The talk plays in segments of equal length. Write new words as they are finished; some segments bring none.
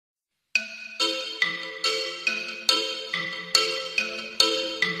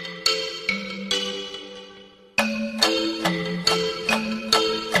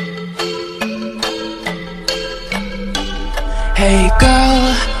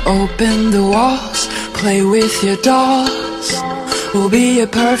in the walls, play with your dolls. We'll be a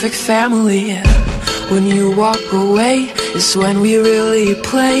perfect family. When you walk away is when we really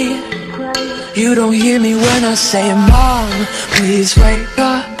play. You don't hear me when I say, Mom, please wake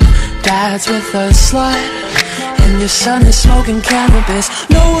up. Dad's with a slut, and your son is smoking cannabis.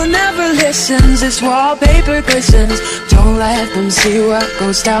 No one ever listens, this wallpaper glistens. Don't let them see what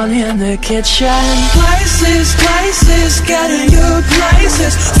goes down in the kitchen. Places, get in your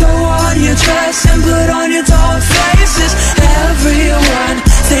places. Throw on your dress and put on your doll faces. Everyone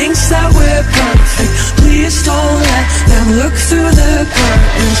thinks that we're perfect. Please don't let them look through the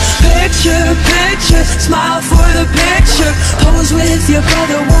curtains. Picture, smile for the picture. Pose with your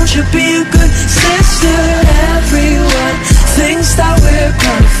brother, won't you be a good sister? Everyone thinks that we're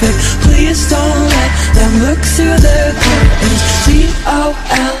perfect. Please don't let them look through the curtains.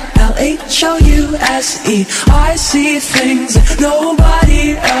 Dollhouse. I see things that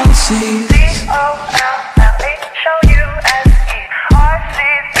nobody else sees.